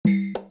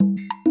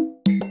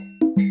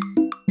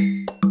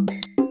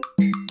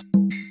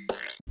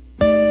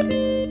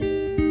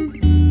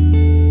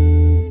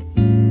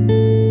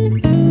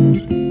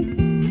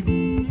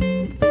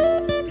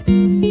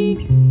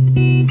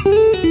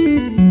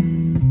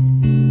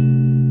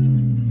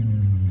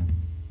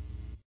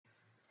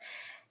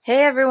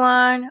Hey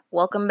everyone,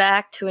 welcome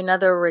back to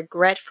another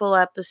regretful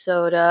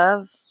episode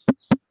of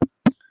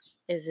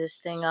Is This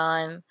Thing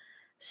On?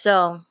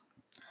 So,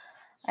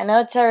 I know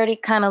it's already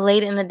kind of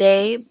late in the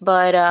day,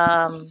 but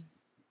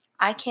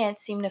I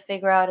can't seem to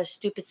figure out a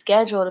stupid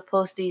schedule to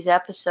post these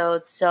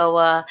episodes,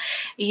 so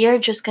you're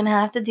just gonna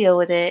have to deal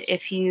with it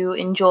if you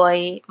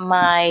enjoy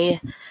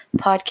my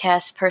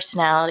podcast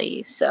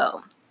personality.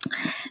 So,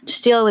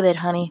 just deal with it,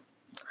 honey.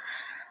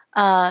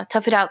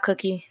 Tough it out,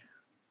 Cookie.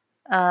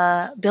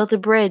 Build a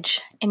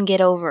bridge and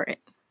get over it,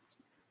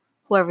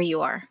 whoever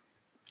you are.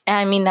 And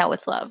I mean that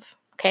with love,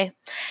 okay?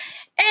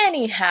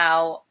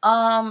 Anyhow,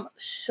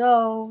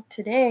 so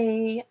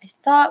today I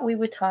thought we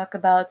would talk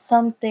about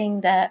something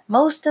that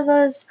most of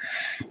us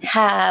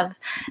have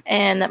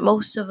and that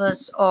most of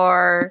us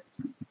are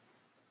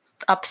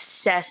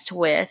obsessed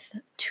with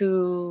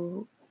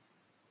to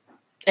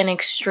an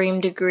extreme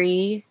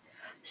degree,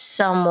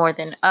 some more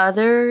than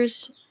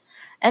others,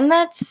 and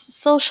that's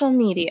social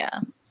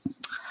media.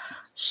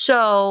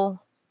 So,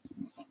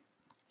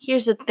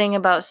 here's the thing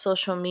about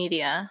social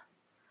media.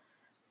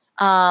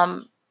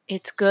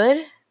 It's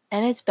good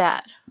and it's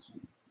bad.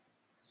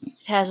 It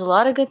has a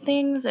lot of good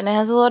things and it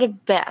has a lot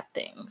of bad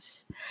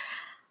things.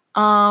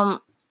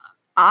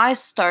 I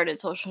started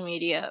social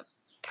media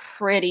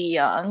pretty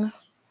young.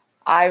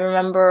 I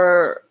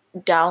remember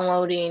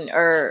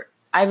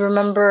I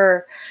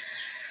remember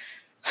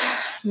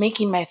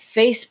making my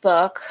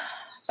Facebook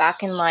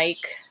back in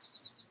like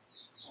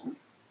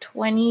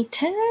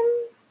 2010,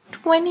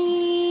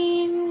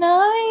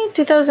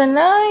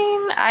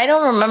 2009. I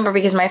don't remember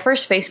because my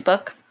first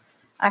Facebook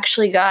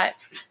actually got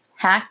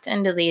hacked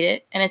and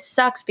deleted, and it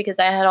sucks because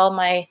I had all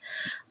my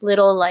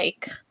little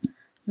like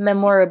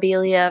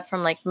memorabilia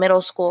from like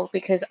middle school,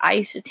 because I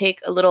used to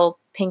take a little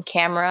pink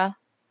camera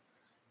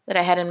that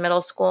I had in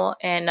middle school,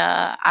 and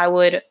I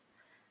would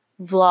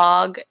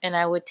vlog and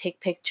I would take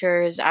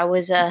pictures. I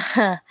was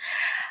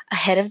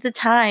ahead of the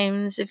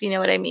times, if you know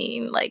what I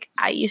mean. Like,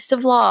 I used to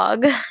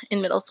vlog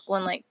in middle school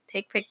and like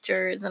take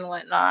pictures and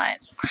whatnot.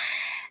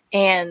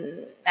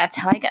 And that's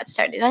how I got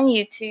started on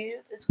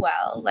YouTube as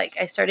well. Like,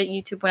 I started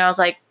YouTube when I was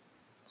like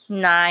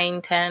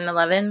 9, 10,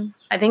 11.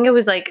 I think it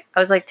was like, I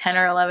was like 10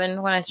 or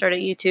 11 when I started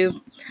YouTube.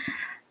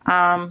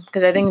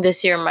 Because I think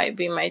this year might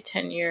be my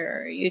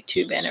 10-year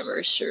YouTube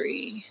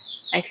anniversary,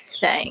 I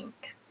think.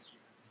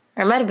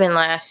 Or it might have been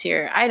last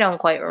year. I don't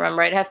quite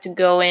remember. I'd have to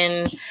go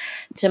in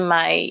to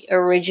my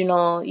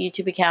original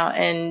YouTube account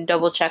and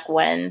double check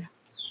when.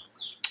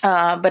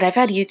 But I've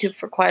had YouTube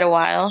for quite a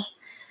while.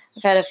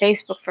 I've had a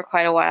Facebook for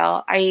quite a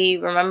while. I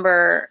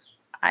remember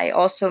I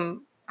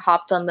also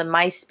hopped on the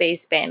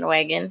MySpace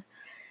bandwagon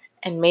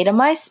and made a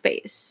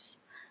MySpace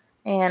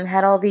and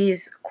had all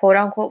these quote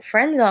unquote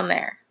friends on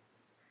there.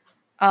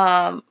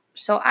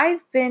 So I've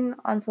been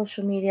on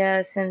social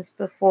media since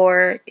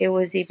before it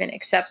was even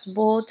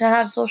acceptable to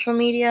have social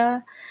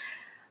media.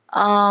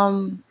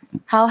 How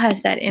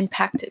has that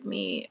impacted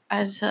me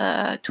as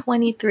a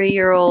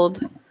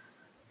 23-year-old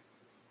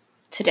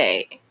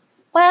today?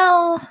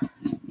 Well,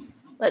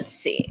 let's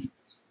see.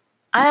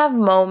 I have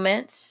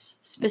moments,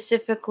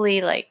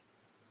 specifically like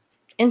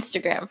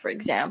Instagram, for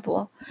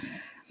example,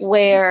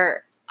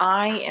 where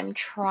I am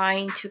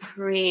trying to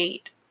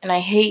create, and I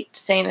hate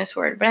saying this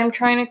word, but I'm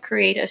trying to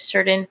create a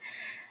certain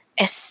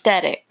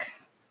aesthetic.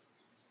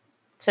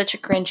 Such a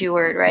cringy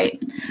word,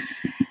 right?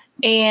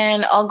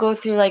 And I'll go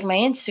through like my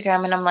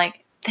Instagram and I'm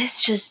like,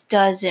 this just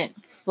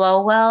doesn't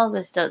flow well.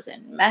 This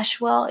doesn't mesh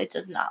well. It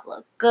does not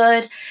look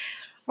good.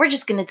 We're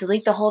just going to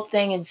delete the whole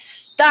thing and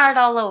start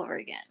all over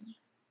again.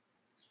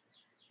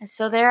 And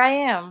so there I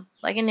am,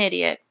 like an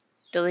idiot,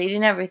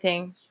 deleting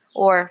everything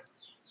or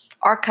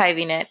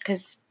archiving it,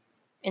 because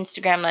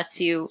Instagram lets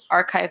you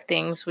archive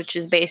things, which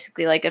is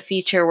basically like a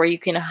feature where you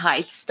can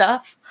hide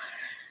stuff.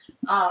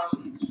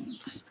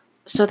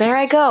 So there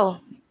I go,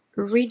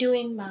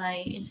 redoing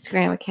my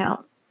Instagram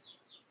account.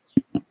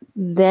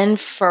 Then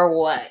for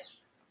what?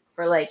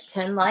 For like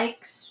 10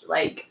 likes?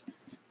 Like,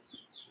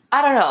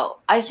 I don't know.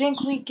 I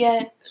think we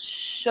get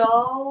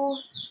so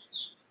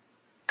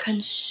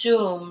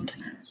consumed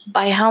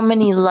by how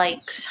many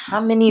likes,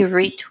 how many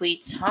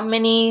retweets, how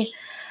many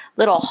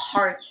little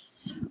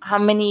hearts, how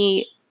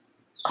many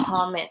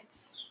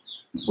comments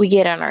we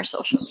get on our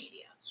social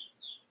media.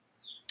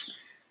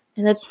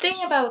 And the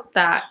thing about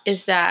that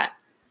is that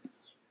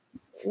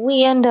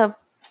we end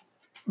up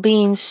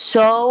being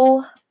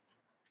so,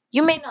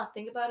 you may not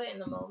think about it in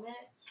the moment,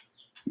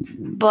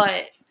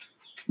 but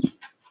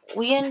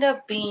we end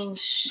up being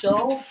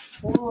so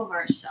full of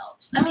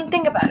ourselves. I mean,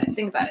 think about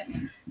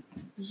it.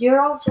 You're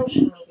on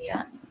social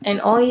media and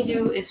all you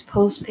do is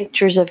post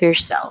pictures of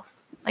yourself,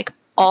 like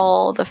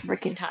all the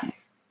freaking time.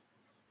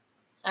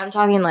 I'm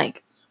talking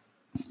like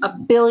a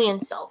billion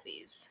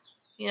selfies,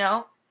 you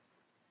know?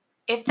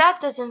 If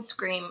that doesn't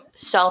scream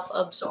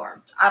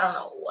self-absorbed, I don't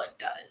know what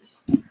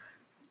does.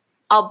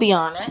 I'll be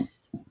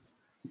honest.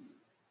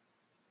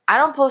 I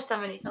don't post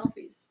that many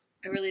selfies.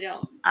 I really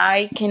don't.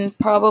 I can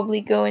probably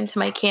go into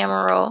my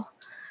camera roll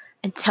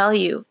and tell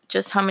you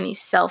just how many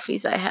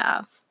selfies I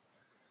have.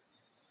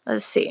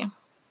 Let's see.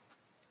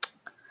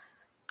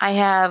 I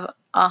have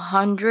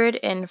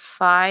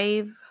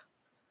 105.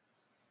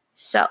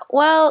 So,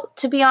 well,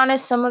 to be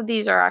honest, some of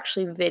these are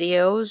actually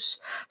videos,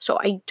 so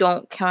I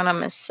don't count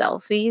them as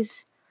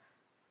selfies.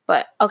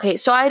 But okay,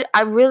 so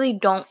I really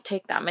don't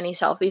take that many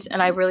selfies,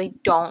 and I really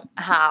don't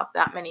have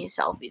that many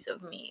selfies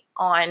of me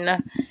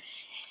on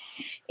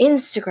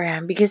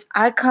Instagram because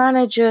I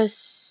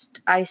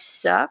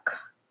suck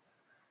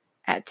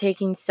at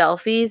taking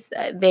selfies.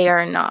 They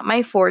are not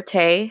my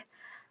forte.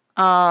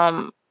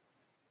 Um,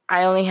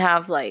 I only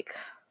have I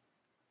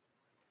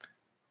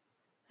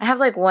have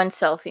like one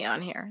selfie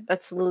on here.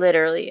 That's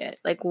literally it.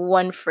 Like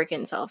one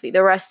freaking selfie.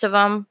 The rest of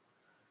them,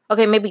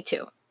 okay, maybe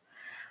two.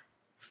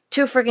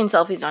 Two freaking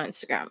selfies on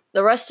Instagram.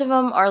 The rest of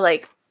them are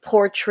like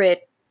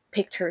portrait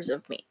pictures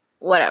of me.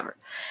 Whatever.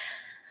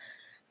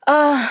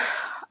 Uh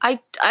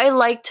I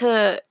like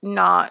to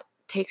not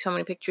take so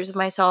many pictures of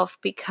myself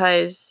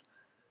because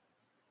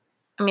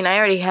I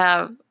already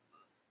have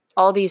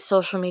all these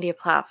social media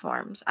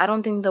platforms. I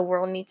don't think the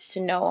world needs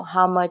to know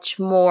how much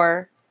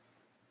more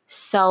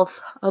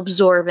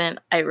self-absorbent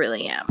I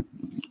really am.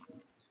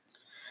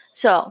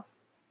 So,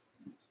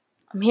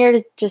 I'm here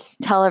to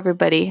just tell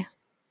everybody,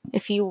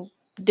 if you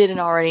didn't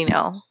already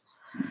know,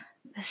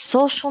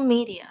 social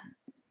media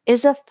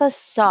is a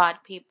facade,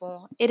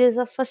 people. It is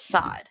a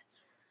facade.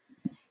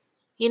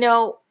 You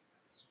know,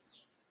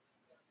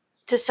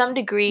 to some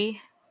degree,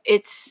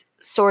 it's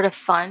sort of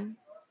fun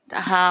to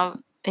have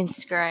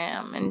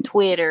Instagram and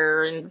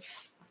Twitter and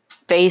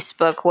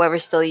Facebook, whoever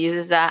still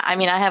uses that.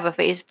 I have a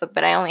Facebook,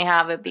 but I only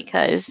have it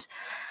because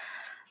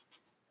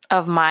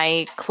of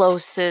my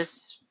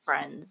closest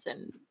friends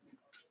and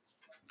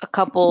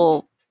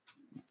a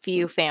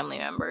few family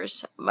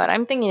members. But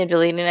I'm thinking of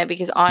deleting it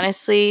because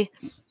honestly,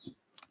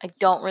 I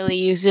don't really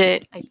use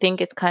it. I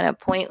think it's kind of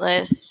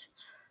pointless.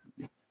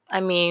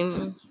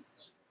 It's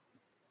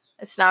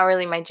not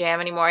really my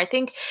jam anymore. I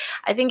think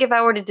if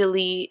I were to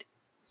delete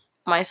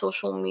my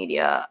social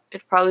media,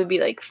 it'd probably be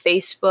like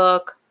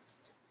Facebook.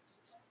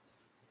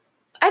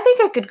 I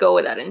think I could go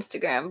without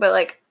Instagram, but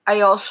like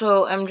I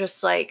also am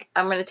just like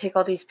I'm going to take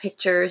all these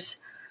pictures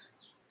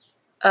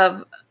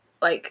of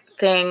like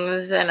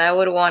things and I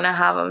would want to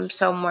have them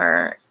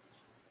somewhere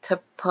to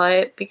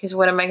put because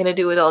what am I going to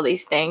do with all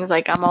these things?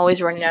 Like I'm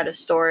always running out of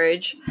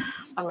storage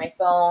on my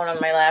phone, on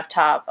my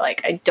laptop.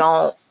 Like I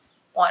don't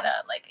want to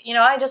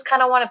I just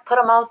kind of want to put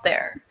them out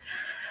there.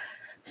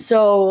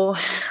 So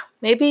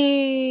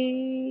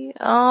maybe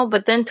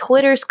but then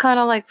Twitter's kind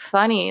of like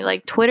funny.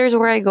 Like Twitter's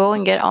where I go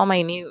and get all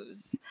my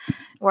news,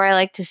 where I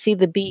like to see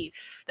the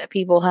beef that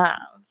people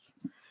have.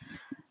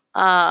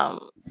 I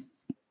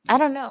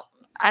don't know.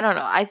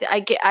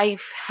 I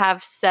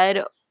have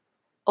said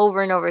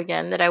over and over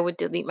again that I would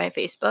delete my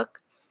Facebook,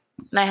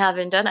 and I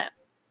haven't done it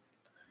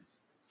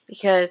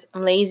because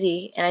I'm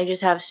lazy and I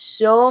just have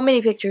so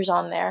many pictures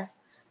on there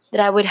that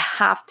I would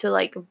have to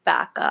like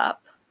back up.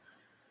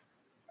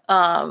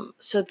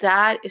 So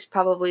that is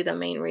probably the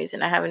main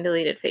reason I haven't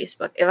deleted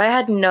Facebook. If I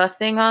had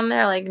nothing on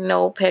there, like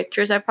no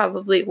pictures, I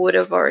probably would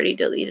have already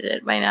deleted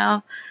it by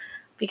now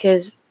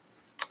because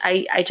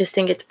I just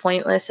think it's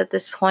pointless at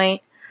this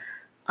point.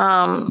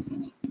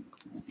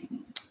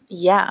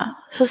 Yeah.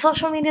 So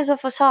social media is a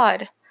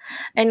facade.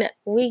 And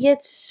we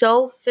get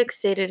so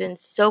fixated and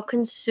so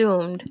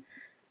consumed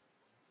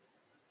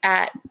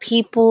at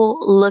people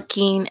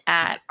looking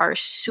at our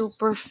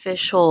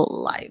superficial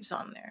lives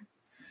on there.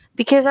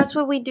 Because that's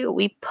what we do.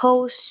 We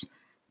post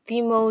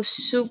the most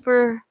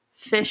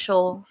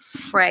superficial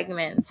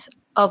fragments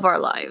of our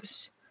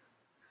lives.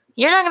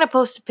 You're not going to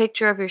post a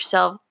picture of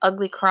yourself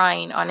ugly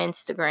crying on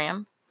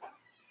Instagram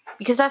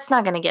because that's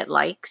not going to get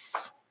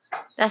likes.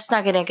 That's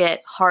not going to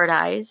get hard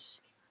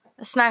eyes.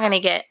 That's not going to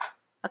get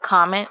a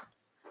comment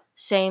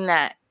saying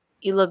that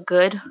you look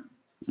good.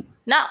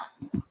 No.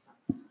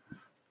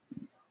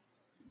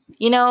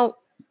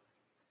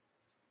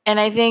 And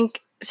I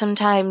think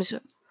sometimes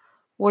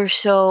we're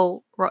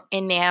so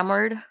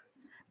enamored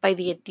by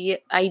the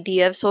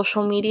idea of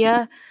social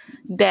media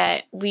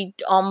that we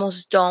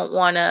almost don't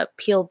want to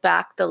peel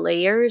back the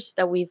layers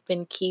that we've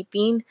been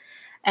keeping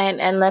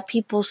and let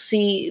people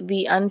see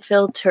the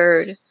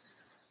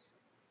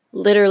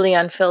literally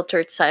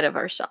unfiltered side of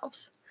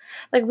ourselves.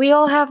 Like we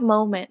all have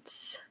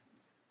moments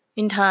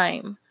in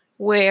time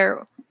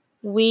where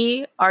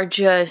we are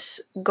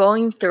just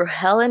going through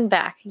hell and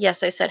back.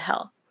 Yes, I said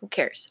hell. Who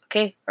cares?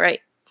 Okay? All right.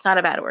 It's not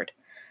a bad word.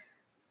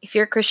 If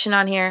you're a Christian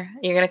on here,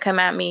 you're going to come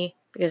at me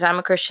because I'm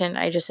a Christian.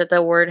 I just said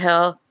the word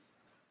hell.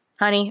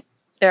 Honey,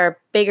 there are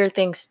bigger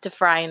things to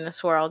fry in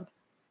this world.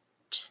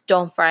 Just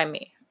don't fry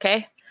me.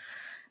 Okay?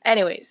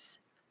 Anyways,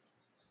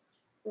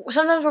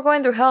 sometimes we're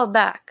going through hell and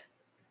back.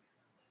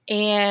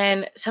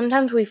 And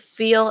sometimes we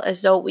feel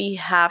as though we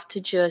have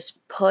to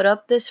just put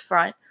up this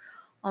front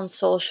on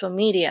social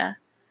media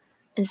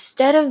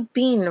instead of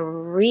being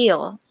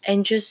real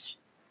and just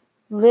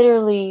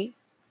literally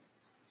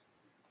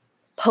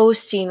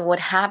posting what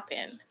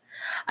happened.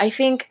 I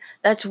think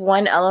that's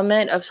one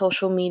element of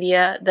social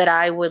media that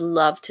I would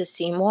love to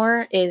see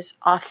more is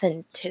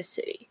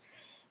authenticity.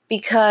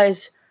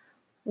 Because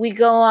we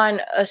go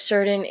on a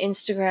certain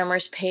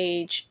Instagrammer's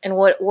page, and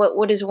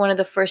what is one of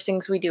the first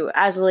things we do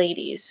as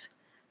ladies?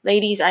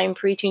 Ladies, I am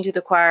preaching to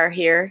the choir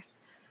here.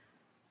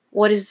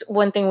 What is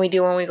one thing we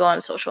do when we go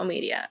on social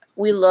media?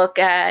 We look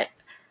at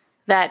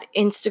that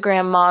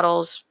Instagram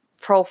model's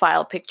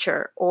profile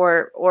picture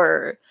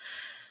or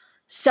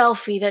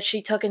selfie that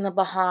she took in the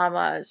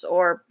Bahamas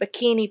or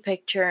bikini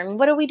picture. And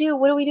what do we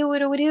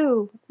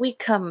do? We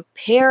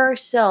compare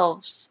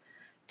ourselves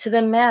to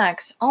the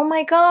max. Oh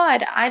my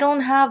God, I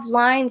don't have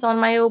lines on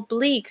my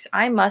obliques.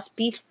 I must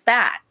be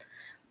fat.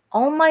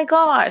 Oh my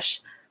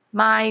gosh,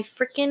 my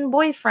freaking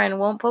boyfriend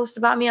won't post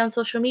about me on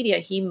social media.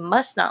 He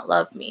must not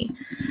love me.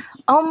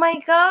 Oh my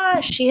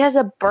gosh, she has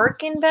a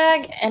Birkin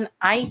bag and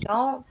I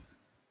don't.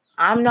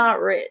 I'm not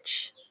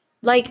rich.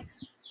 Like,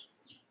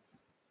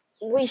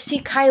 we see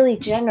Kylie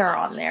Jenner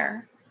on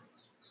there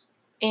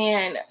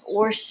and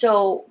we're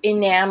so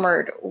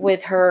enamored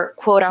with her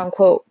quote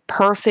unquote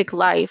perfect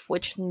life,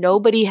 which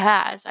nobody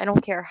has. I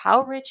don't care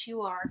how rich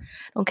you are, I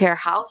don't care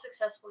how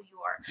successful you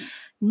are.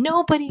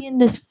 Nobody in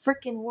this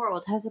freaking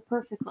world has a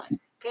perfect life.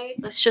 Okay,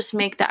 let's just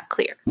make that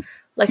clear.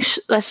 Like,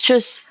 let's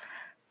just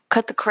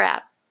cut the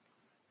crap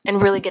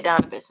and really get down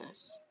to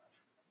business.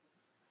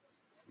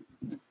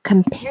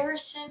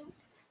 Comparison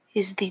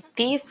is the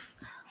thief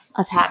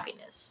of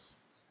happiness.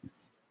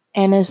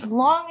 And as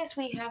long as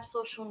we have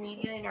social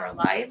media in our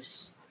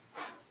lives,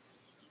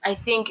 I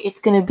think it's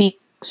going to be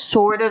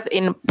sort of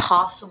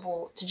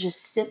impossible to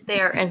just sit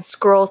there and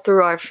scroll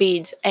through our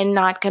feeds and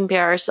not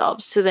compare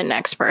ourselves to the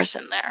next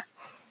person there.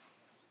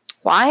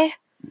 Why?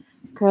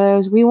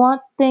 Because we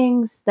want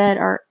things that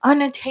are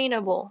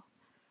unattainable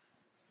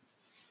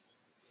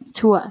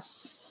to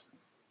us.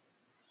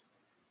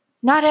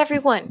 Not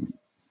everyone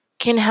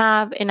can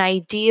have an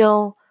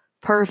ideal,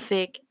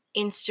 perfect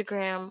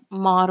Instagram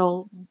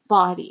model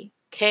body,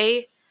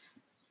 okay?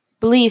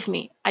 Believe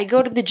me, I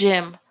go to the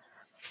gym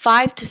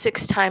 5 to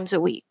 6 times a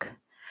week.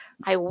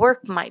 I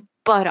work my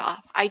butt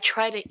off. I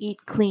try to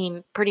eat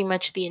clean pretty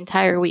much the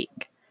entire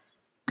week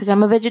because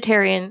I'm a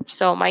vegetarian,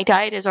 so my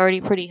diet is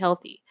already pretty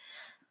healthy.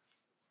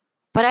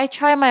 But I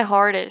try my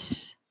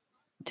hardest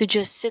to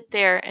just sit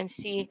there and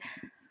see,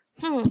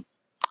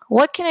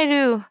 what can I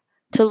do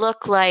to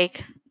look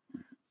like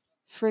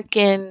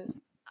freaking,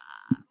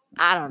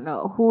 I don't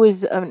know, who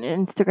is an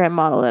Instagram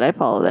model that I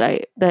follow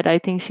that I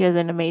think she has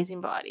an amazing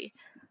body.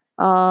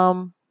 I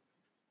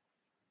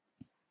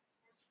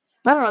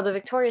don't know, the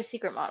Victoria's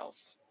Secret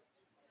models.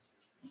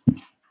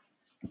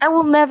 I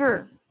will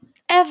never,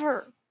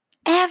 ever,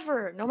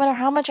 ever, no matter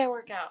how much I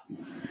work out,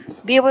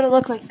 be able to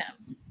look like them.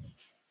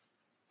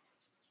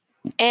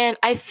 And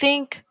I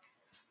think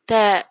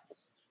that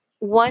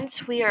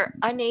once we are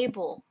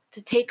unable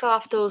to take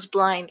off those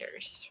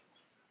blinders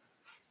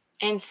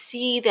and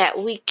see that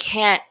we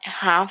can't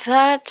have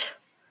that,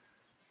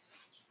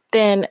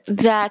 then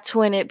that's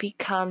when it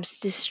becomes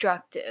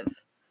destructive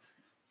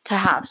to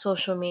have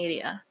social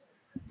media.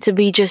 To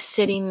be just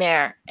sitting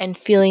there and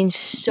feeling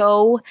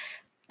so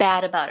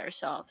bad about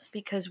ourselves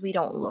because we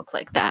don't look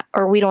like that,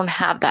 or we don't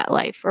have that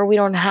life, or we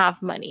don't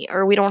have money,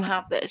 or we don't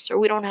have this, or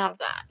we don't have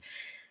that.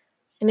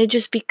 And it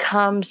just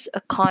becomes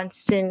a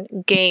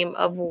constant game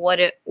of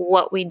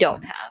what we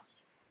don't have.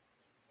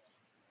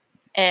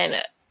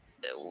 And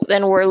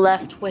then we're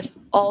left with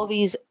all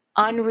these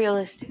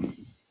unrealistic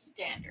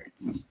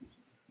standards.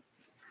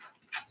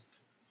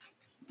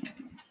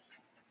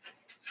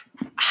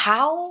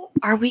 How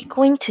are we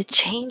going to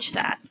change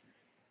that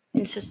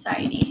in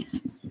society?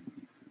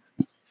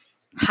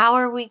 How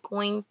are we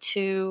going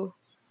to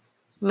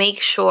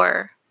make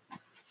sure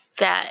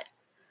that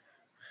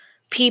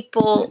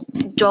people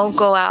don't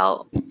go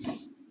out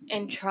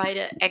and try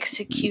to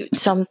execute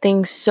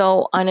something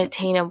so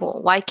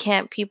unattainable? Why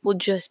can't people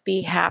just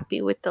be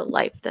happy with the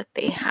life that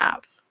they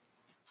have?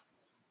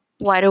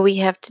 Why do we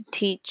have to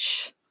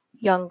teach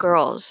young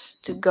girls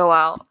to go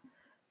out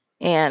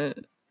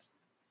and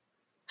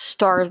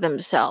starve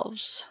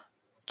themselves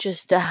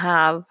just to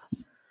have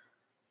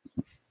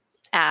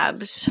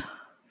abs,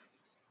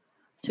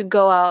 to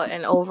go out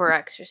and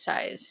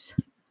over-exercise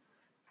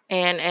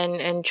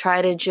and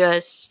try to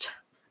just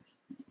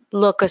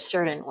look a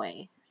certain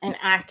way and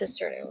act a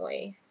certain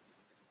way?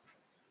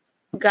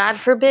 God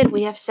forbid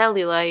we have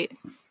cellulite.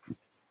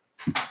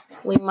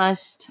 We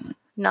must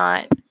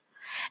not.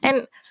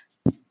 And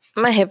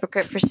I'm a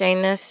hypocrite for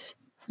saying this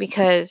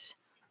because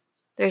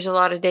there's a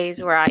lot of days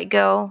where I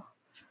go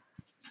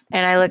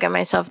and I look at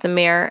myself in the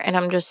mirror and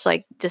I'm just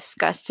like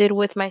disgusted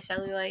with my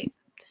cellulite,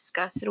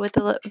 disgusted with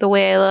the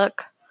way I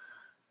look.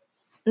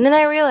 And then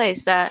I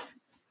realized that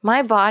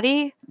my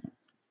body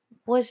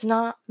was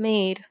not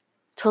made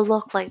to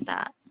look like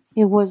that.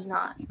 It was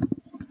not.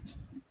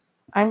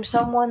 I'm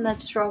someone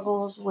that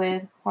struggles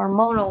with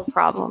hormonal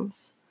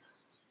problems.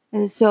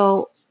 And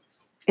so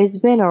it's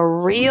been a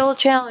real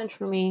challenge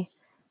for me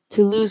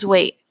to lose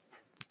weight.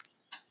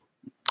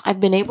 I've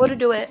been able to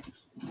do it,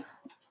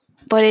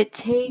 but it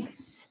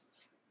takes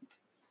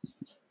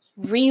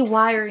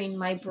rewiring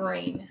my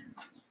brain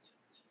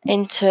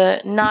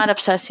into not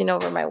obsessing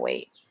over my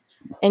weight.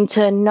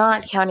 into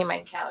not counting my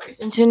calories,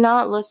 into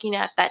not looking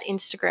at that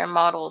Instagram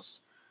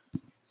model's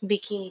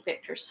bikini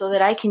pictures so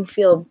that I can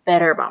feel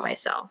better about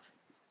myself.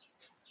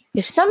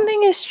 If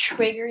something is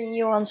triggering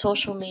you on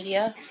social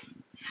media,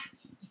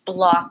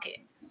 block it,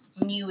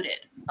 mute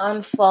it,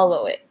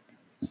 unfollow it,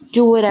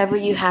 do whatever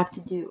you have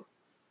to do.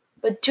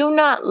 But do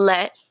not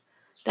let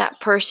that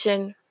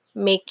person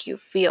make you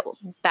feel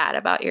bad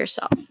about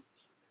yourself.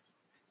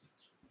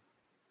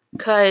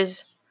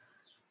 Because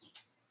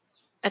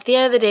at the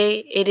end of the day,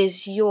 it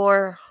is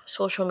your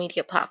social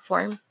media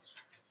platform.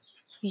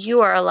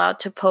 You are allowed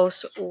to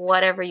post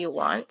whatever you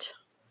want.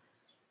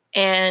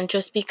 And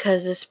just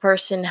because this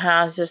person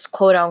has this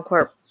quote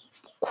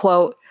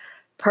unquote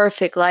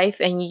perfect life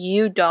and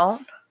you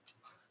don't,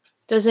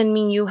 doesn't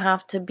mean you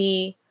have to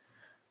be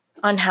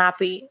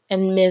unhappy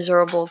and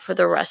miserable for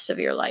the rest of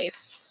your life.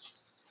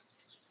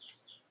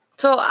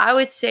 So I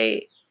would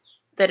say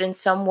that in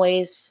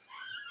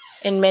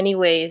many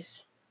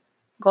ways,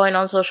 going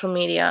on social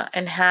media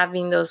and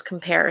having those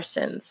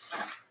comparisons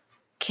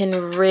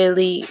can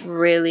really,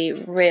 really,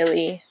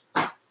 really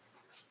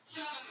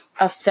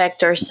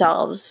affect us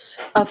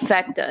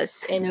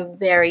in a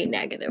very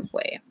negative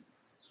way.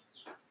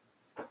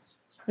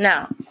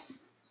 Now,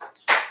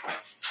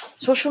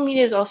 social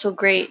media is also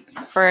great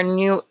for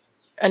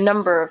a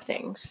number of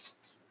things.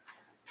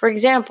 For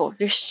example,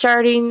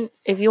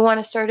 if you want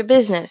to start a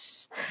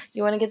business,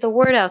 you want to get the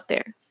word out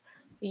there,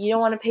 you don't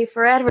want to pay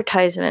for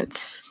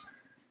advertisements,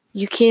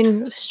 you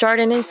can start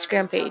an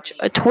Instagram page,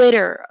 a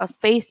Twitter, a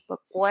Facebook,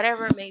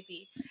 whatever it may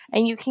be.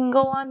 And you can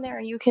go on there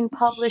and you can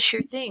publish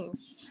your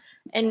things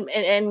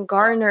and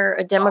garner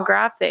a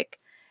demographic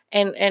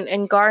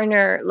and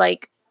garner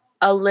like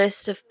a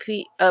list of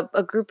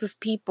a group of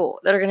people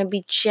that are going to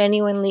be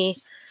genuinely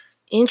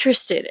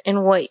interested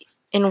in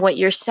what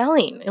you're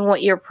selling and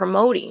what you're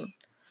promoting.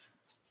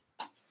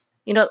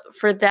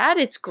 For that,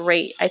 it's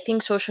great. I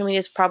think social media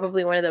is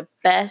probably one of the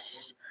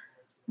best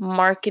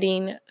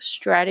marketing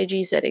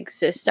strategies that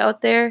exist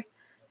out there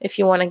if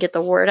you want to get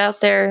the word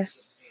out there.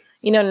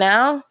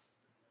 Now,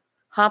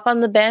 hop on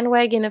the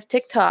bandwagon of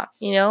TikTok,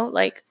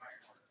 like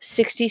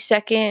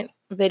 60-second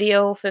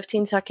video,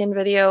 15-second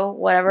video,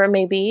 whatever it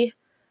may be.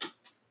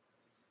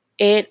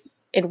 It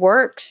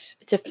works.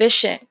 It's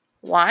efficient.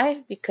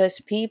 Why? Because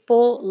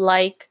people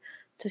like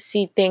to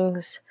see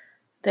things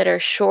that are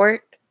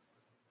short,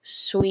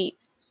 sweet,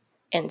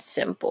 and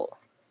simple.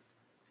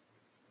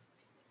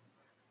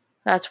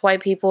 That's why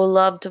people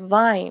loved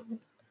Vine.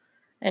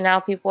 And now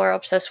people are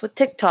obsessed with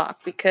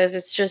TikTok because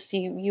it's just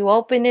you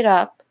open it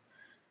up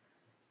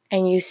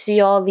and you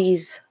see all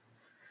these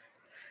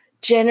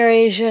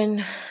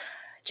Generation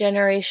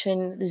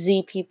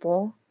Z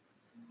people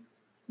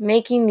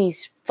making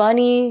these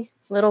funny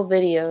little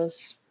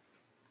videos.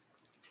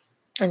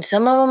 And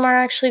some of them are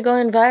actually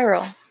going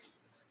viral.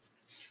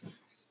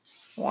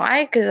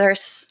 Why?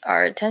 Because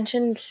our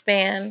attention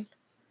span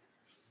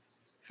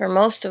for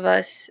most of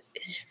us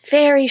is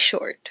very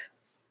short.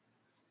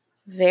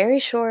 Very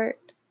short,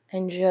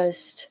 and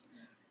just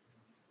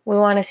we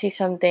want to see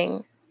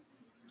something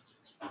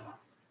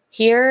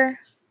here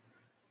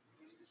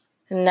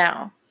and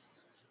now.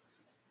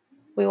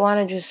 We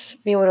want to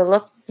just be able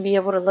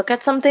to look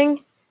at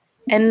something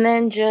and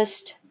then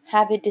just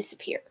have it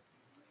disappear.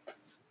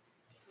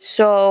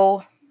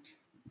 So,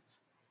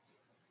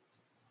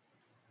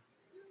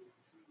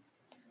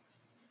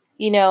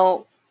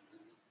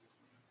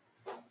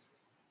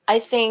 I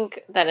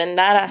think that in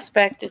that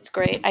aspect, it's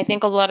great. I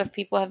think a lot of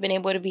people have been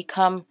able to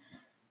become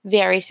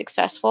very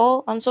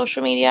successful on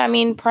social media. I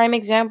mean, prime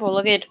example,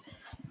 look at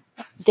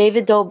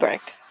David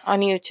Dobrik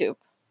on YouTube.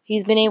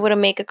 He's been able to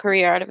make a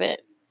career out of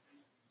it.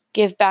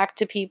 Give back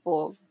to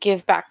people,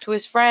 give back to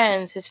his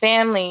friends, his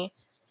family.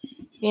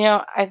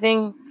 I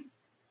think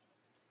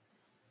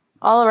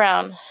all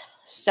around,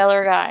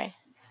 stellar guy.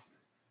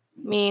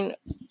 I mean,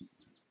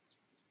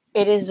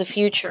 it is the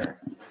future.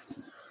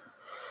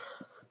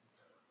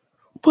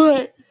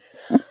 But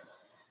it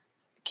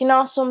can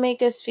also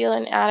make us feel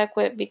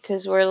inadequate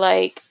because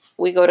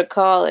we go to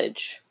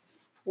college.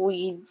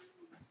 We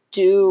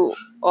do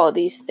all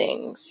these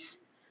things.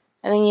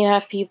 And then you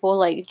have people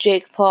like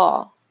Jake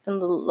Paul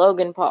and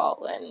Logan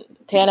Paul and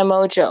Tana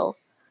Mojo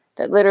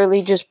that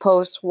literally just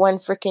post one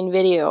freaking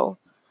video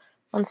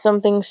on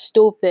something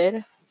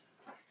stupid.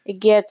 It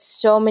gets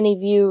so many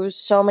views,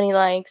 so many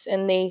likes,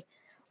 and they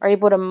are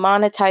able to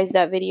monetize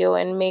that video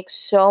and make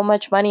so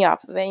much money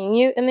off of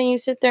it. And then you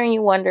sit there and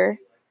you wonder,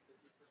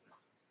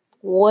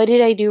 what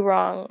did I do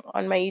wrong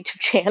on my YouTube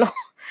channel?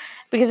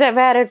 Because I've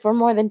had it for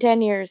more than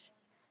 10 years.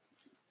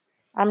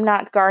 I'm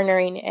not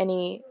garnering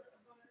any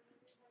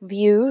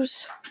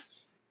views,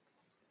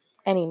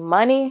 any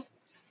money,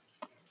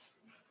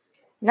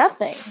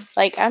 nothing.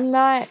 I'm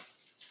not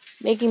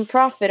making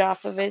profit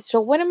off of it. So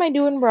what am I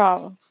doing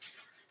wrong?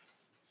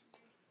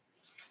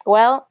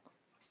 Well,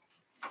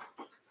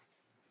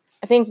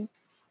 I think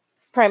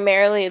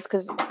primarily it's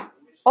because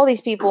all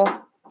these people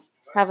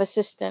have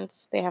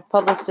assistants, they have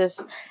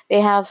publicists,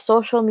 they have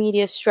social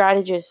media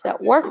strategists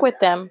that work with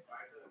them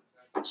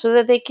so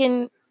that they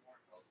can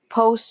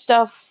post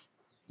stuff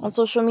on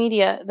social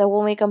media that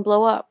will make them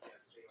blow up.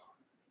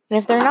 And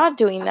if they're not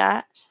doing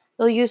that,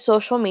 they'll use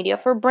social media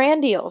for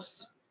brand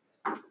deals.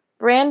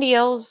 Brand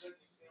deals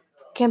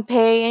can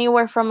pay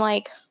anywhere from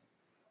like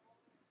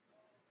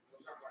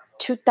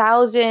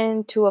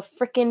 $2,000 to a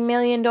freaking $1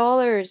 million.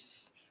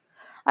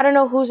 I don't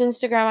know whose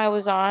Instagram I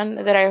was on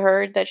that I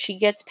heard that she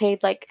gets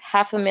paid like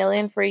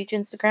 $500,000 for each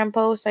Instagram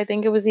post. I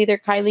think it was either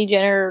Kylie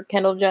Jenner or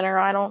Kendall Jenner.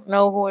 I don't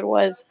know who it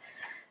was.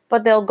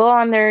 But they'll go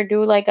on there,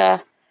 do like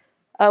a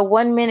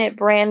 1 minute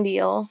brand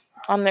deal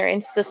on their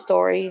Insta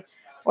story,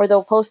 or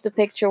they'll post a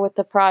picture with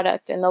the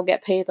product and they'll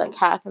get paid like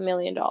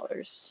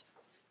 $500,000.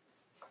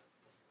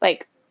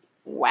 Like,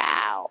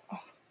 wow.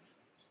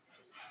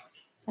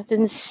 That's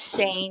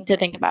insane to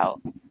think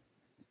about.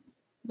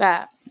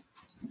 That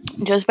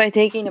just by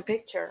taking a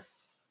picture,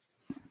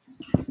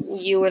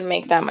 you would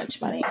make that much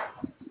money.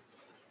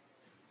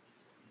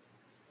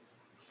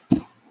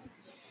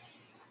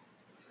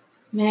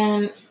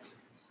 Man,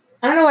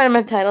 I don't know what I'm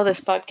going to title this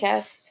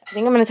podcast. I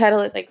think I'm going to title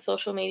it like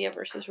social media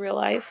versus real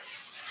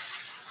life.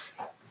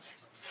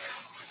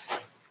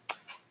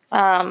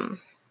 Another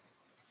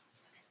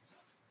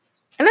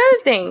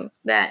thing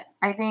that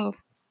I think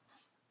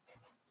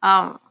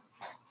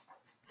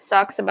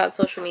sucks about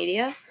social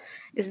media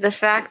is the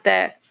fact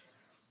that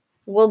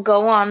we'll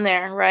go on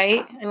there,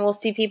 right? And we'll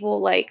see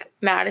people like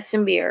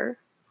Madison Beer,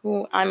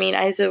 who, I mean,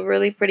 is a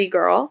really pretty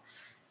girl,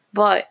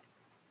 but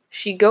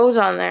she goes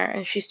on there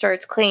and she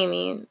starts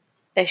claiming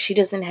that she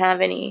doesn't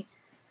have any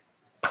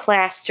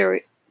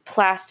plastic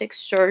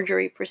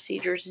surgery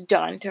procedures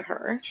done to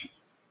her,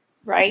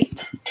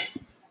 right?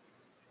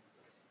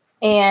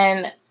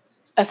 And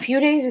a few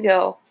days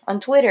ago on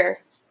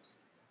Twitter,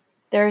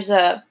 there's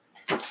a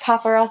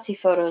paparazzi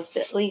photos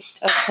that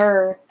leaked of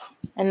her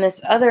and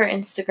this other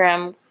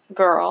Instagram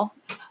girl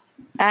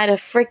at a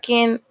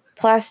freaking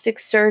plastic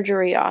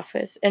surgery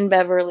office in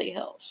Beverly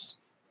Hills.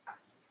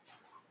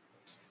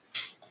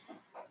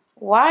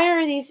 Why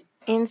are these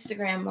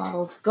Instagram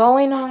models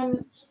going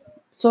on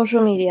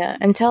social media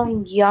and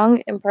telling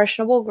young,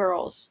 impressionable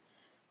girls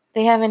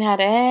they haven't had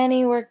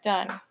any work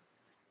done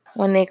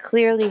when they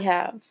clearly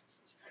have?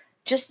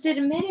 Just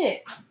admit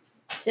it,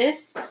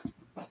 sis.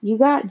 You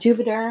got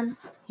Juvederm.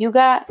 You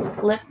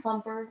got lip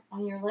plumper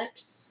on your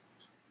lips.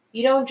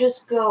 You don't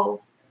just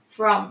go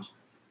from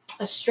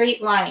a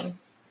straight line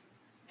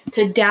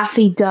to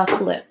Daffy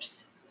Duck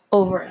lips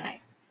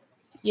overnight.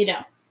 You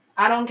don't.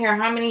 I don't care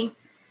how many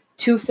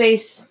Too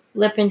Faced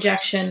lip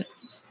injection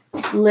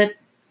lip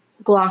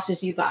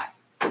glosses you buy.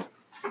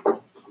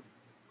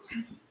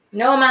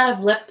 No amount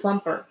of lip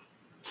plumper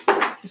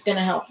is going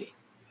to help you.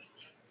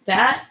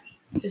 That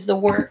is the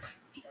work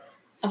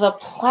of a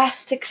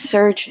plastic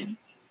surgeon.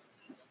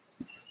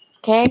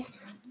 Okay?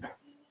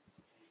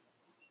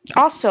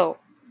 Also,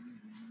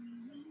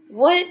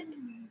 what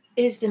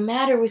is the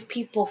matter with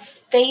people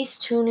face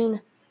tuning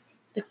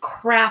the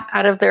crap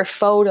out of their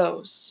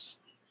photos?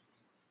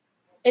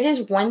 It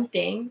is one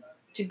thing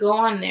to go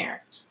on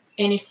there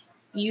and if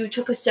you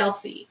took a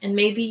selfie and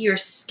maybe your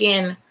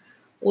skin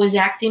was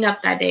acting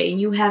up that day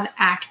and you have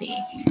acne,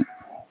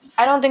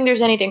 I don't think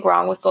there's anything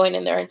wrong with going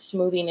in there and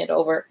smoothing it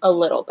over a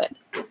little bit.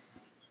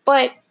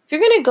 But if you're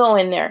going to go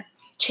in there,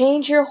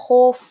 change your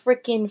whole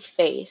freaking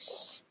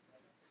face.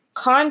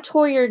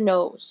 Contour your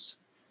nose.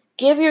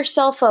 Give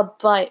yourself a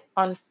butt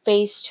on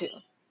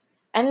Facetune.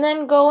 And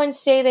then go and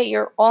say that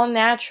you're all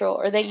natural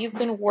or that you've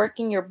been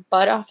working your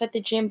butt off at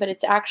the gym, but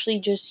it's actually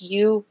just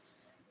you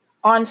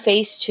on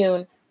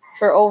Facetune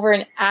for over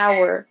an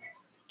hour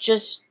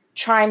just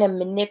trying to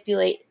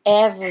manipulate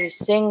every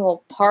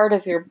single part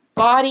of your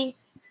body.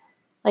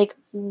 Like,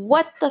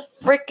 what the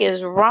frick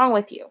is wrong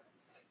with you?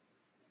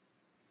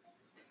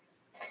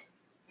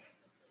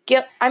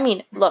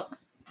 Look,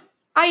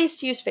 I used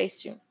to use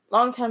Facetune a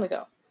long time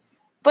ago,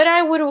 but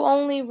I would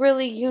only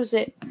really use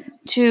it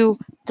to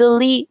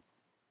delete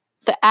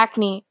the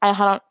acne I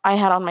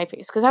had on my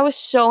face because I was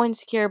so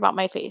insecure about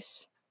my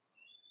face.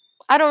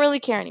 I don't really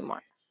care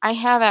anymore. I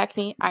have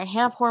acne. I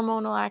have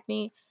hormonal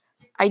acne.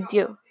 I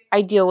deal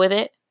with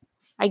it.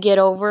 I get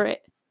over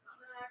it.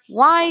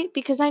 Why?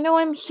 Because I know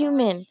I'm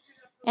human.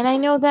 And I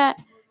know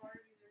that,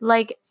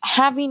 like,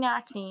 having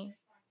acne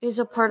is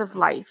a part of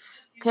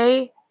life.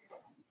 Okay?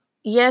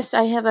 Yes,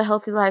 I have a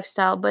healthy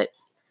lifestyle, but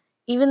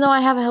even though I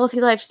have a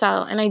healthy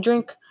lifestyle and I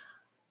drink,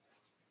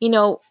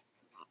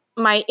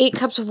 my 8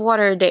 cups of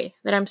water a day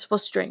that I'm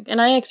supposed to drink,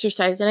 and I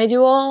exercise, and I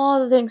do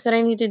all the things that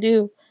I need to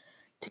do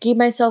to keep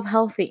myself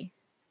healthy,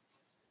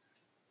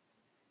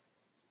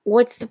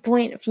 what's the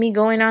point of me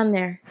going on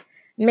there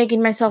and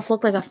making myself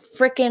look like a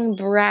freaking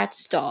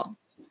Bratz doll?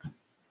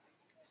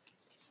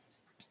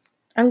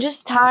 I'm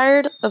just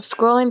tired of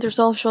scrolling through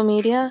social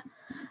media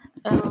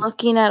and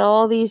looking at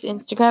all these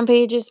Instagram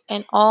pages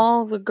and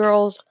all the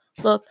girls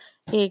look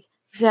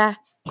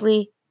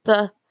exactly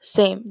the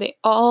same. They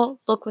all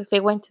look like they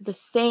went to the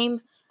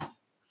same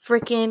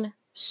freaking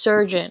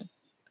surgeon.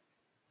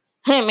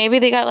 Hey, maybe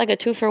they got like a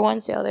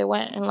 2-for-1 sale. They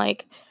went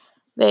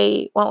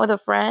with a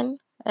friend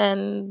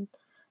and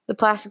the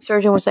plastic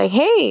surgeon was like,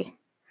 hey,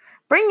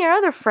 bring your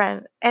other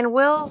friend and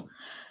we'll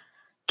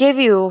give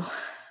you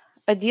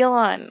a deal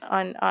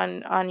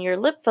on your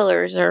lip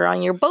fillers or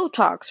on your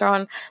Botox or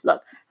on,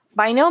 look,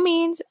 by no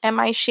means am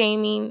I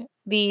shaming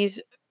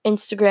these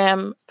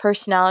Instagram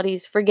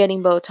personalities for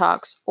getting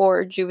Botox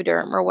or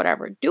Juvederm or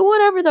whatever. Do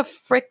whatever the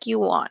frick you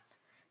want.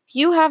 If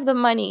you have the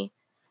money,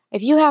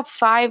 if you have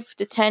 5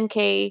 to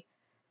 10K,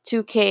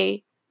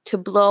 2K to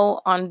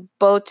blow on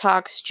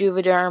Botox,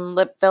 Juvederm,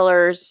 lip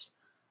fillers,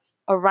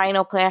 a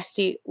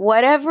rhinoplasty,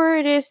 whatever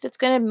it is that's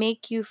going to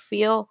make you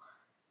feel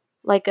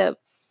like a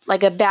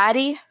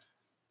baddie,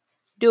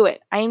 do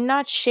it. I'm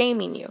not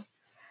shaming you.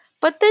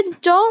 But then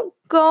don't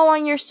go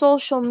on your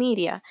social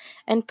media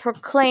and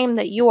proclaim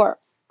that you are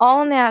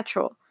all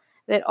natural,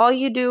 that all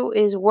you do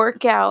is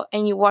work out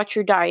and you watch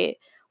your diet,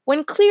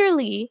 when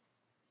clearly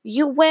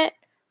you went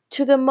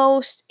to the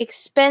most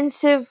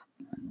expensive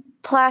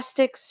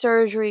plastic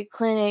surgery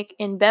clinic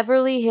in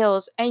Beverly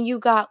Hills and you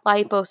got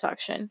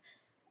liposuction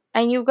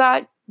and you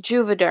got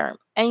Juvederm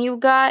and you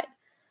got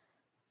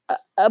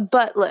a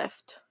butt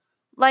lift.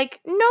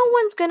 Like, no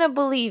one's gonna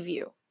believe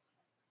you.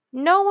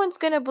 No one's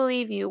going to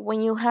believe you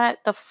when you had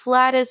the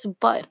flattest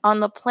butt on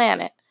the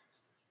planet.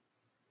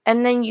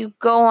 And then you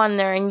go on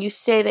there and you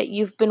say that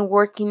you've been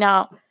working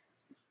out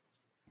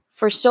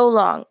for so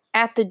long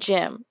at the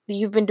gym, that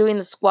you've been doing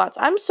the squats.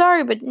 I'm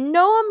sorry, but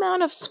no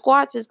amount of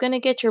squats is going to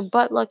get your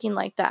butt looking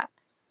like that.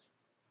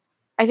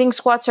 I think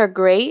squats are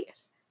great.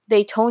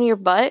 They tone your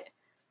butt.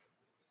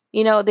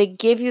 You know, they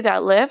give you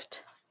that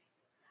lift.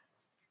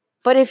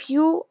 But if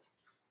you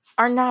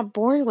are not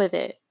born with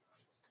it,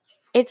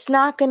 it's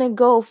not going to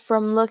go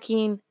from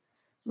looking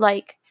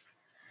like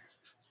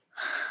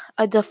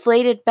a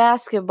deflated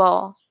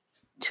basketball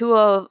to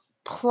a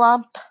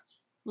plump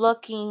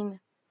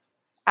looking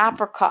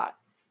apricot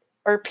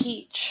or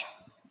peach.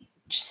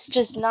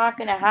 Just not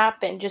gonna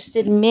happen. Just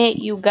admit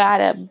you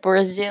got a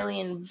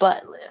Brazilian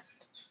butt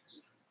lift,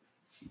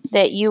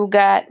 that you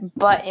got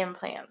butt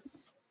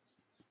implants.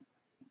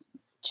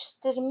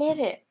 Just admit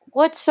it.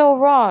 What's so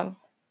wrong?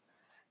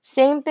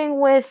 Same thing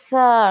with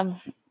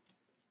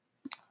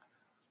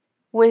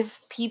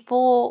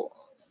people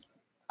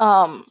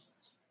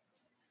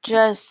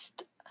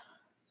just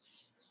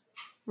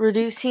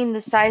reducing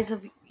the size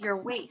of your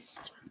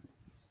waist.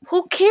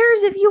 Who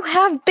cares if you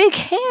have big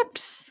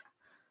hips?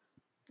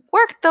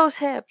 Work those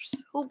hips.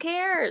 Who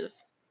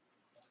cares?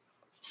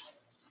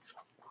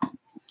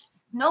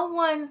 No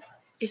one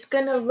is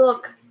gonna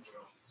look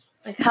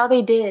like how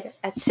they did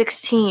at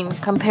 16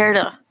 compared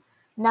to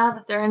now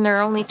that they're in their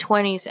early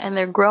 20s and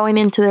they're growing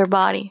into their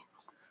body.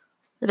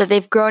 Or that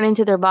they've grown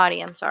into their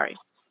body, I'm sorry.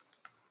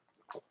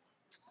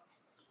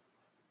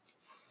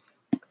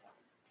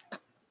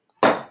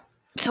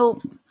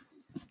 So,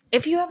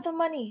 if you have the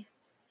money,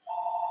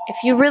 if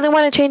you really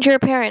want to change your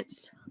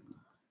appearance,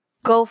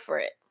 go for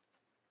it.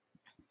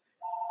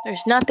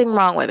 There's nothing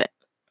wrong with it.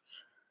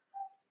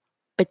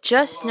 But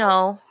just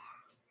know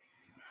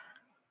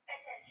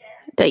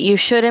that you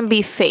shouldn't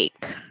be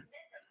fake.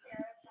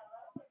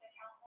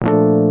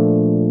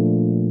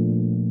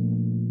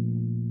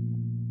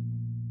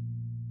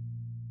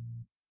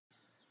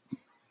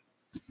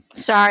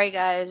 Sorry,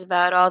 guys,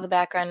 about all the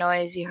background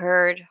noise you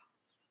heard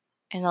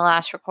in the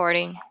last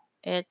recording.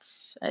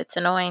 It's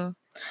annoying.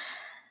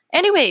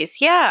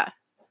 Anyways, yeah.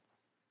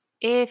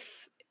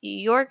 If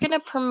you're going to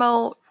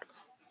promote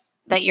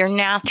that you're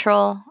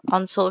natural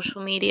on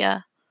social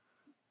media,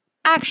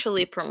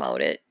 actually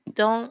promote it.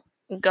 Don't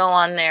go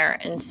on there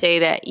and say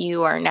that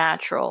you are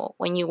natural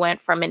when you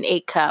went from an A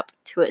cup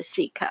to a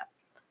C cup.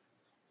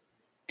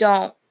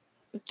 Don't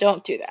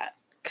do that.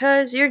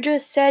 Because you're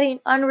just setting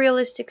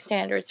unrealistic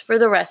standards for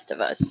the rest of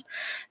us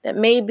that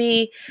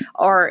maybe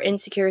are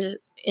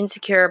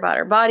insecure about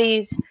our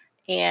bodies,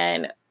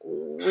 and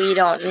we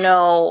don't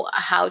know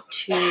how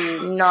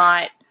to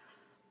not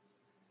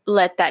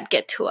let that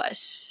get to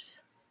us.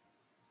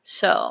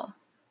 So,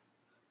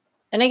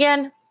 and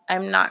again,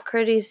 I'm not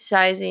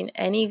criticizing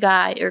any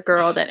guy or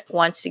girl that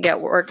wants to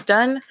get work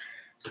done.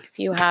 If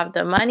you have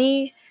the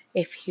money,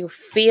 if you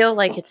feel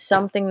like it's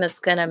something that's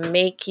going to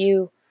make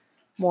you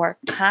more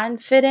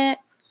confident,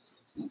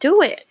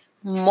 do it.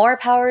 More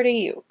power to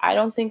you. I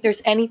don't think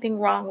there's anything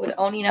wrong with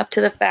owning up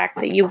to the fact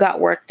that you got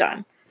work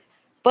done.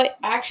 But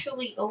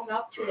actually own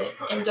up to it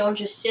and don't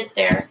just sit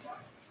there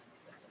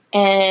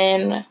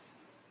and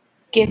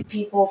give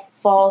people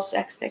false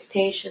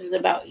expectations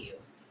about you.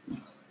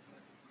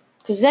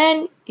 Because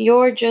then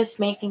you're just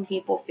making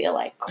people feel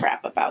like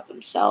crap about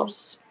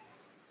themselves.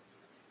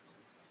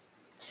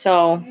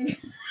 So,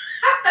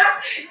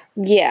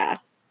 yeah.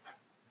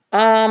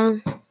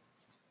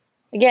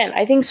 Again,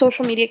 I think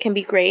social media can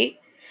be great.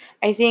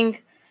 I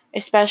think,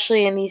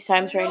 especially in these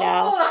times right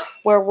now,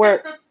 where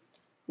we're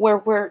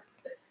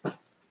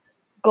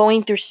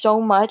going through so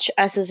much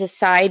as a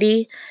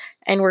society,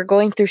 and we're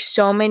going through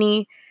so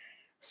many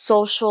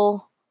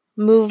social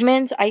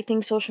movements, I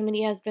think social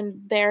media has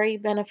been very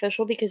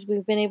beneficial because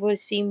we've been able to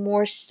see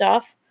more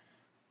stuff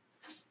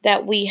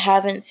that we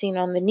haven't seen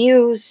on the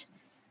news,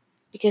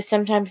 because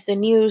sometimes the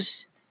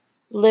news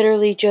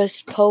literally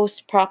just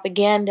posts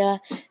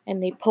propaganda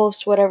and they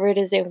post whatever it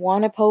is they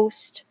want to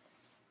post.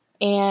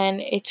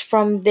 and it's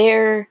from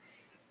their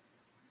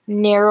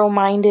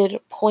narrow-minded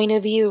point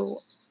of view,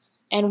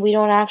 and we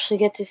don't actually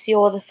get to see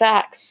all the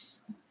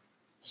facts.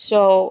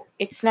 So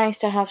it's nice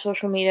to have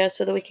social media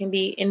so that we can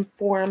be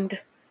informed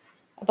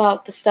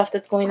about the stuff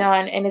that's going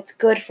on, and it's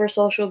good for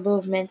social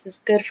movements, it's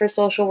good for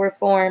social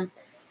reform.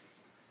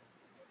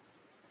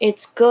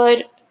 It's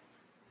good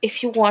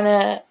if you want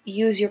to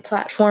use your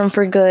platform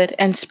for good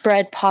and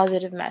spread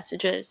positive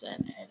messages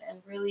and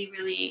really,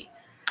 really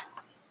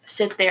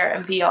sit there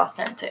and be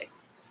authentic.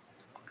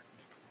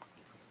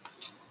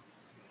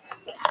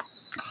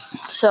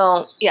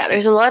 So, yeah,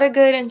 there's a lot of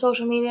good in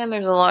social media and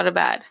there's a lot of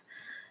bad.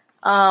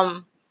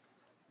 I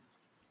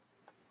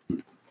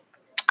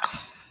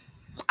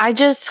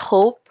just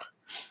hope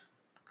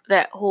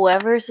that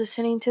whoever is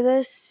listening to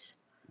this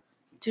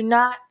do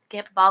not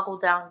get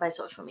boggled down by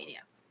social media.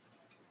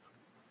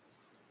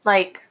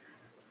 Like,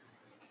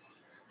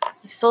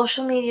 if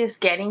social media is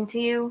getting to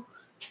you,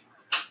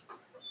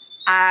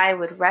 I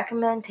would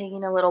recommend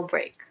taking a little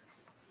break.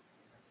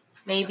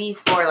 Maybe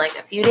for like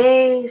a few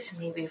days,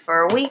 maybe for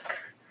a week,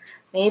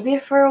 maybe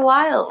for a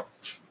while.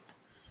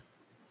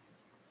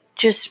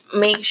 Just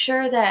make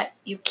sure that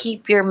you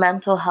keep your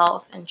mental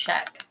health in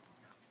check.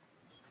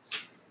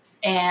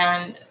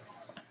 And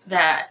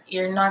that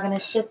you're not going to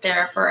sit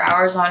there for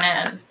hours on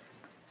end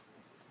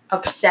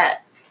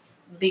upset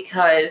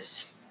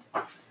because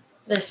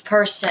this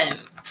person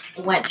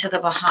went to the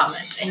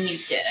Bahamas and you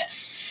didn't.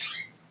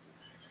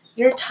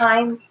 Your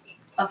time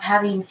of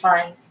having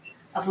fun,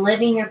 of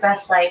living your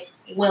best life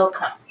will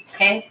come,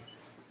 okay?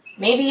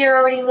 Maybe you're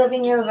already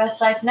living your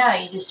best life now.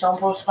 You just don't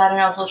post about it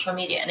on social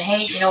media. And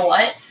hey, you know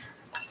what?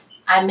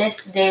 I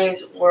miss the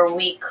days where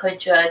we could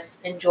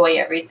just enjoy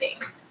everything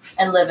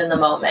and live in the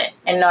moment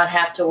and not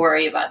have to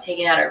worry about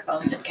taking out our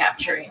phones and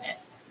capturing it.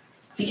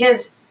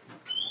 Because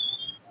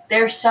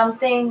there's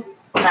something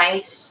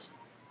nice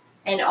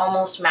and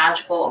almost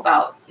magical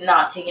about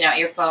not taking out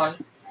your phone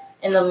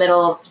in the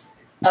middle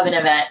of an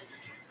event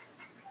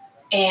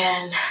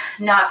and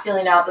not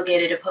feeling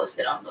obligated to post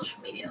it on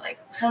social media. Like,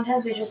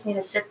 sometimes we just need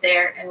to sit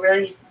there and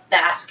really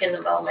bask in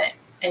the moment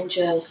and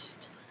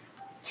just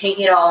take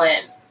it all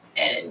in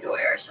and enjoy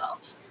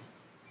ourselves.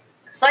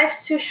 Because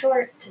life's too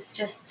short to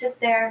just sit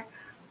there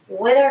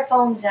with our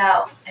phones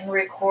out and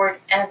record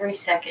every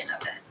second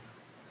of it.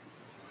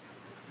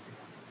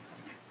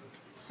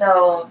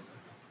 So,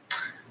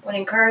 I would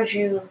encourage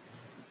you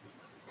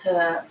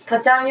to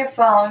put down your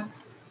phone,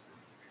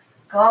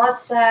 go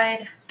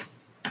outside,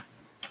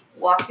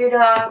 walk your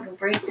dog,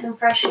 breathe some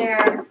fresh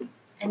air,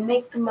 and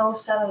make the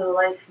most out of the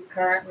life you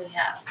currently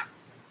have.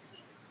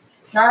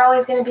 It's not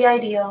always going to be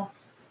ideal,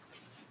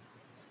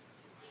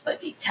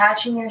 but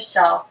detaching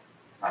yourself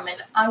from an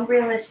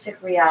unrealistic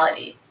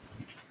reality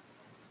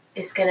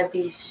is going to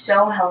be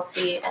so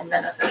healthy and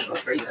beneficial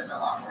for you in the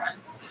long run.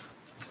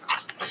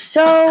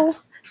 So,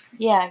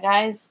 yeah,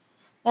 guys,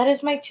 that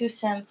is my 2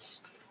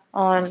 cents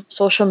on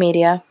social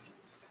media.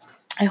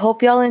 I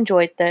hope y'all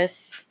enjoyed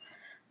this.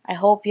 I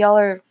hope y'all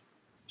are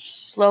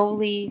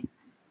slowly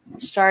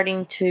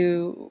starting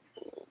to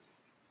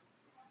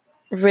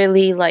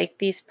really like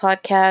these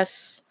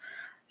podcasts.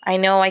 I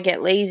know I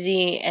get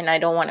lazy and I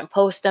don't want to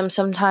post them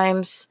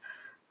sometimes,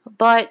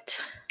 but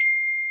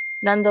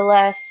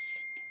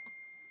nonetheless,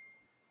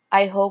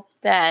 I hope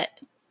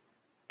that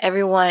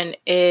everyone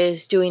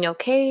is doing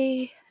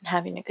okay and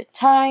having a good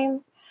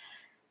time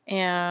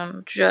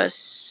and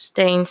just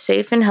staying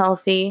safe and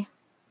healthy.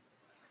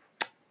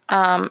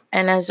 And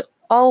as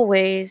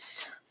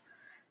always,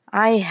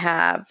 I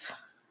have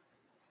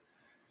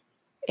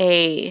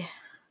a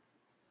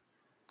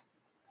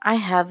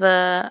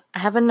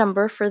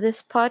number for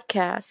this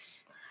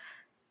podcast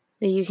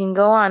that you can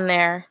go on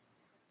there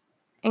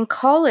and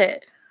call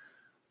it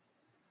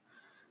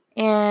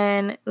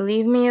and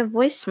leave me a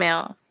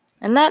voicemail.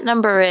 And that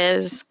number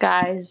is,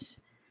 guys,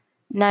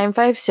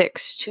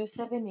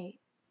 956-278-0720.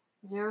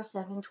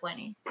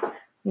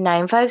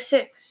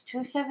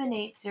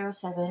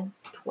 956-278-0720.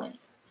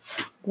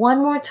 One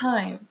more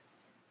time.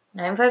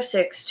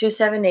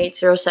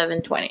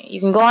 956-278-0720.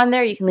 You can go on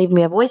there. You can leave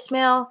me a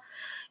voicemail.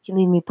 You can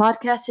leave me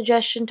podcast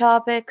suggestion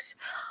topics.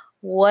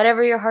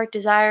 Whatever your heart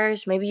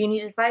desires. Maybe you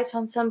need advice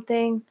on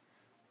something.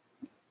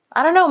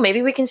 I don't know.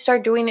 Maybe we can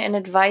start doing an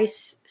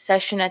advice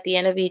session at the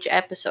end of each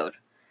episode.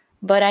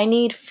 But I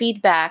need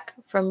feedback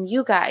from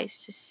you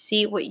guys to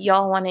see what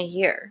y'all want to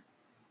hear.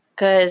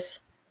 Because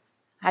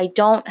I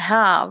don't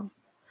have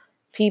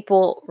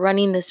people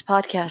running this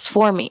podcast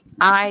for me.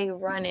 I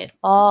run it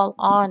all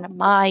on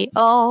my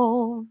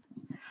own.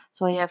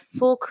 So I have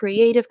full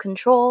creative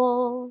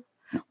control,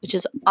 which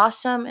is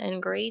awesome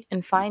and great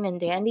and fine and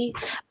dandy.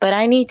 But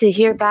I need to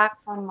hear back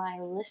from my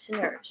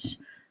listeners.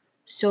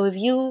 So if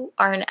you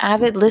are an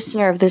avid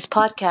listener of this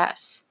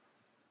podcast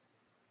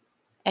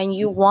and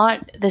you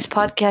want this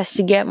podcast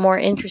to get more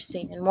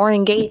interesting and more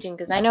engaging,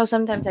 because I know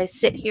sometimes I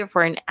sit here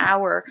for an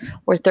hour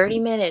or 30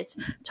 minutes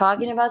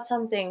talking about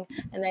something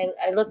and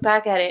I look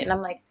back at it and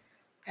I'm like,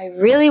 I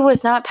really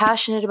was not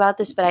passionate about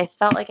this, but I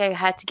felt like I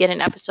had to get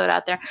an episode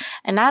out there.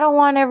 And I don't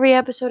want every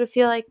episode to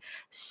feel like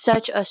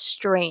such a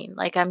strain.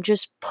 Like I'm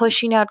just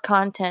pushing out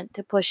content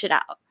to push it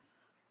out.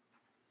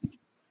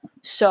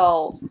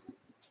 So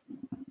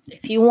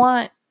if you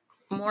want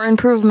more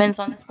improvements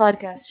on this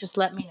podcast, just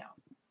let me know.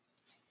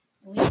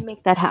 We can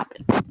make that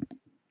happen.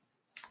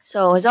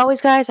 So as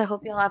always, guys, I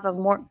hope you'll have a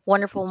more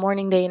wonderful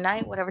morning, day, and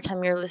night, whatever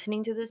time you're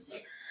listening to this.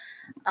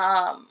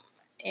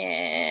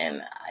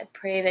 And I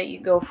pray that you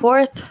go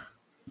forth,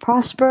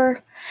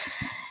 prosper,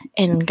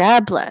 and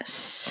God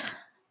bless.